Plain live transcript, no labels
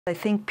I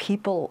think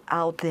people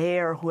out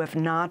there who have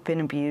not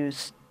been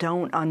abused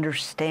don't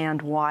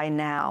understand why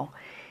now.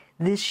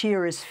 This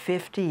year is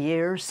 50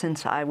 years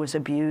since I was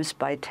abused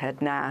by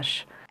Ted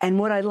Nash. And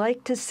what I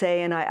like to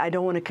say, and I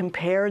don't want to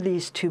compare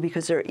these two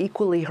because they're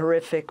equally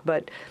horrific,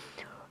 but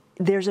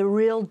there's a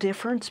real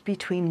difference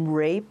between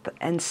rape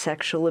and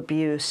sexual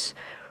abuse,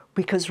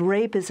 because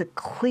rape is a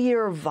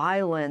clear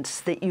violence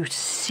that you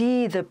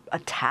see the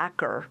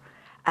attacker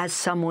as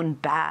someone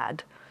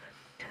bad.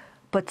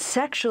 But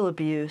sexual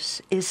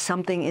abuse is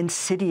something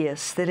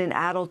insidious that an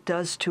adult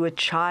does to a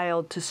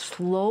child to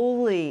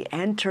slowly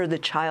enter the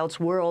child's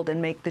world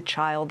and make the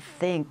child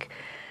think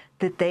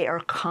that they are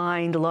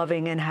kind,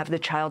 loving, and have the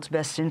child's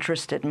best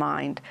interest at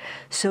mind.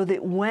 So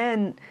that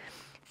when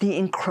the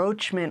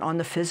encroachment on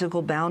the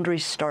physical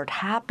boundaries start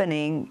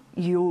happening,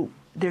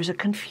 there's a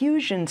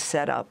confusion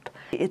set up.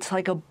 It's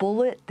like a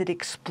bullet that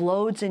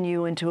explodes in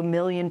you into a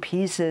million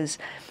pieces,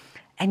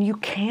 and you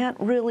can't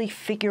really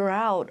figure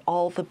out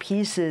all the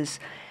pieces.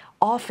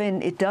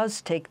 Often it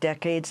does take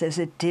decades, as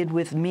it did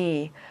with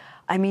me.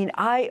 I mean,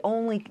 I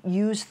only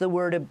use the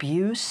word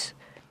abuse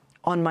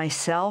on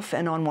myself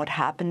and on what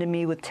happened to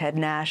me with Ted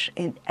Nash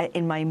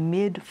in my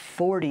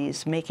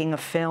mid-40s, making a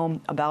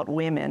film about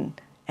women.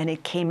 And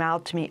it came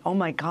out to me, oh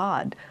my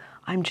God,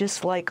 I'm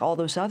just like all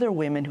those other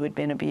women who had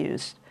been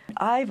abused.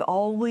 I've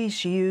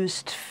always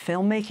used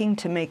filmmaking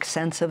to make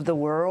sense of the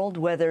world,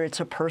 whether it's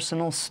a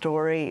personal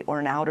story or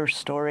an outer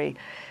story.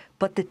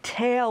 But the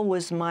tale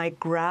was my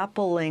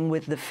grappling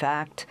with the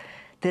fact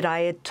that I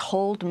had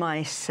told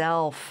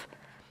myself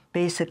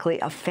basically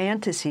a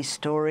fantasy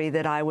story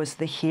that I was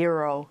the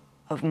hero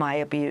of my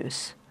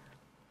abuse.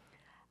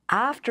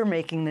 After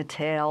making the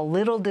tale,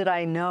 little did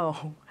I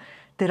know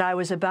that I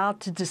was about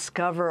to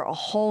discover a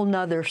whole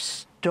nother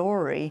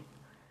story,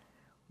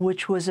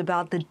 which was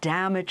about the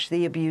damage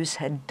the abuse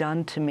had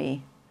done to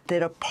me,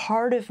 that a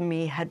part of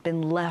me had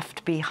been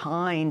left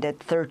behind at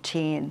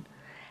 13.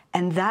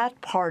 And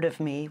that part of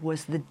me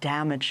was the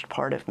damaged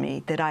part of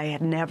me that I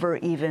had never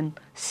even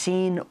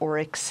seen or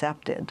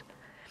accepted.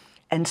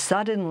 And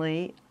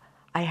suddenly,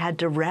 I had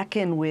to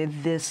reckon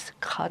with this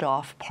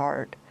cut-off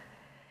part.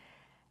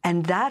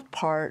 And that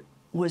part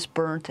was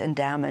burnt and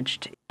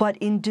damaged. But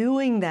in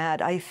doing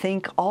that, I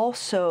think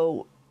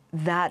also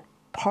that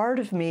part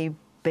of me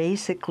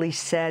basically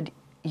said,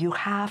 you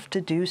have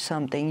to do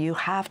something. You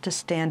have to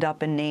stand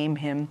up and name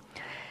him.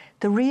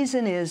 The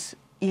reason is,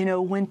 you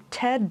know, when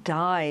Ted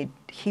died,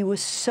 he was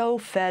so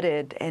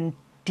feted and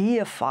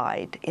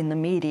deified in the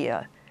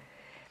media.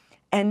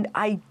 And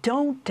I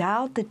don't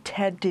doubt that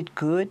Ted did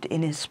good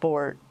in his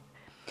sport.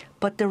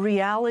 But the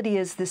reality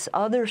is this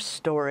other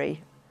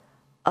story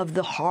of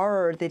the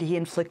horror that he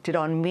inflicted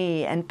on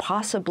me and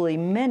possibly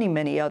many,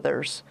 many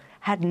others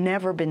had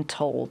never been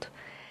told.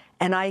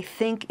 And I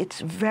think it's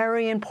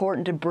very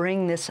important to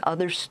bring this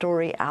other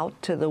story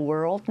out to the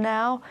world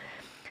now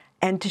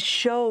and to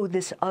show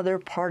this other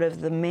part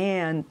of the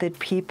man that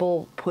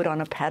people put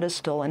on a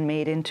pedestal and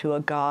made into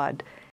a god.